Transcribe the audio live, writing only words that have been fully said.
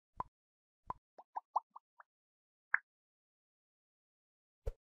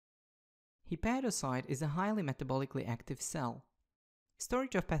Hepatocyte is a highly metabolically active cell.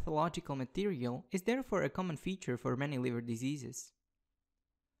 Storage of pathological material is therefore a common feature for many liver diseases.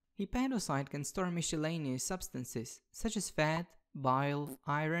 Hepatocyte can store miscellaneous substances such as fat, bile,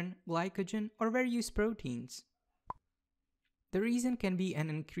 iron, glycogen, or various proteins. The reason can be an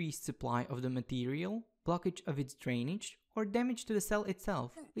increased supply of the material, blockage of its drainage, or damage to the cell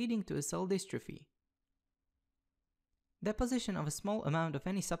itself, leading to a cell dystrophy. Deposition of a small amount of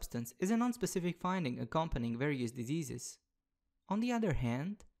any substance is a non-specific finding accompanying various diseases. On the other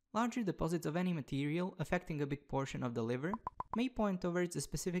hand, larger deposits of any material affecting a big portion of the liver may point towards a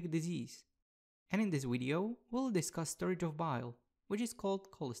specific disease. And in this video, we'll discuss storage of bile, which is called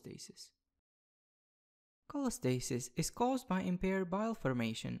cholestasis. Cholestasis is caused by impaired bile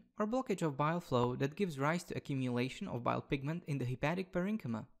formation or blockage of bile flow that gives rise to accumulation of bile pigment in the hepatic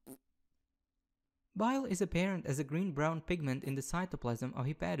parenchyma. Bile is apparent as a green-brown pigment in the cytoplasm of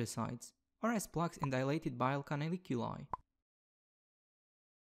hepatocytes, or as plaques in dilated bile canaliculi.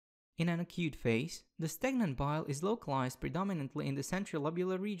 In an acute phase, the stagnant bile is localized predominantly in the central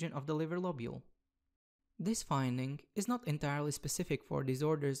lobular region of the liver lobule. This finding is not entirely specific for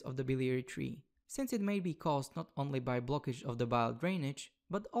disorders of the biliary tree, since it may be caused not only by blockage of the bile drainage,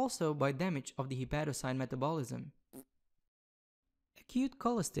 but also by damage of the hepatocyte metabolism. Acute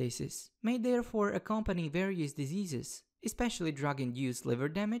cholestasis may therefore accompany various diseases, especially drug-induced liver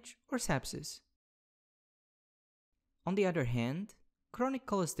damage or sepsis. On the other hand, chronic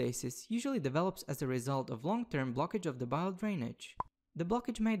cholestasis usually develops as a result of long-term blockage of the bile drainage. The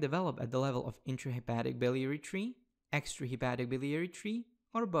blockage may develop at the level of intrahepatic biliary tree, extrahepatic biliary tree,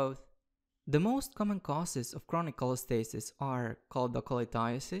 or both. The most common causes of chronic cholestasis are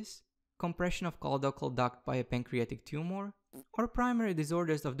choledocholitis, compression of choledochal duct by a pancreatic tumor, or primary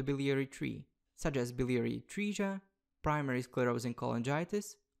disorders of the biliary tree, such as biliary atresia, primary sclerosing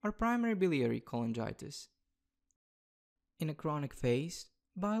cholangitis, or primary biliary cholangitis. In a chronic phase,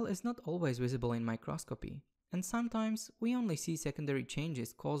 bile is not always visible in microscopy, and sometimes we only see secondary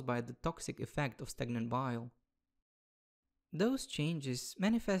changes caused by the toxic effect of stagnant bile. Those changes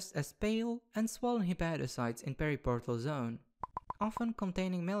manifest as pale and swollen hepatocytes in periportal zone, often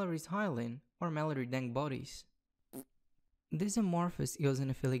containing Mallory's hyaline or Mallory-Denk bodies. This amorphous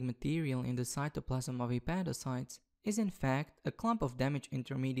eosinophilic material in the cytoplasm of hepatocytes is in fact a clump of damaged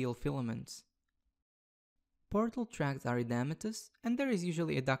intermedial filaments. Portal tracts are edematous and there is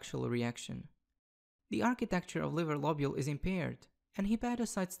usually a ductal reaction. The architecture of liver lobule is impaired and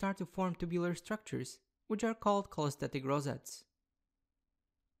hepatocytes start to form tubular structures, which are called cholestatic rosettes.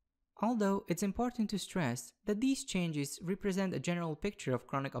 Although it's important to stress that these changes represent a general picture of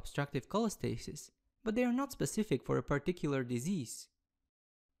chronic obstructive cholestasis, but they are not specific for a particular disease.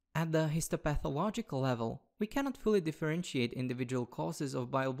 At the histopathological level, we cannot fully differentiate individual causes of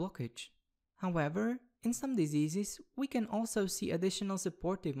bile blockage. However, in some diseases, we can also see additional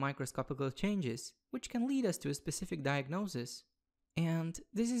supportive microscopical changes, which can lead us to a specific diagnosis. And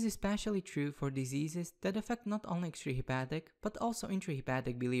this is especially true for diseases that affect not only extrahepatic but also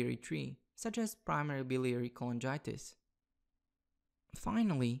intrahepatic biliary tree, such as primary biliary cholangitis.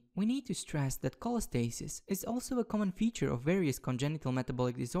 Finally, we need to stress that cholestasis is also a common feature of various congenital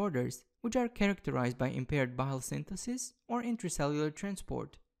metabolic disorders, which are characterized by impaired bile synthesis or intracellular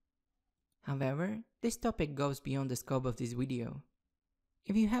transport. However, this topic goes beyond the scope of this video.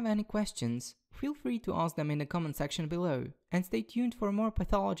 If you have any questions, feel free to ask them in the comment section below and stay tuned for more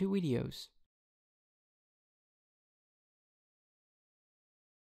pathology videos.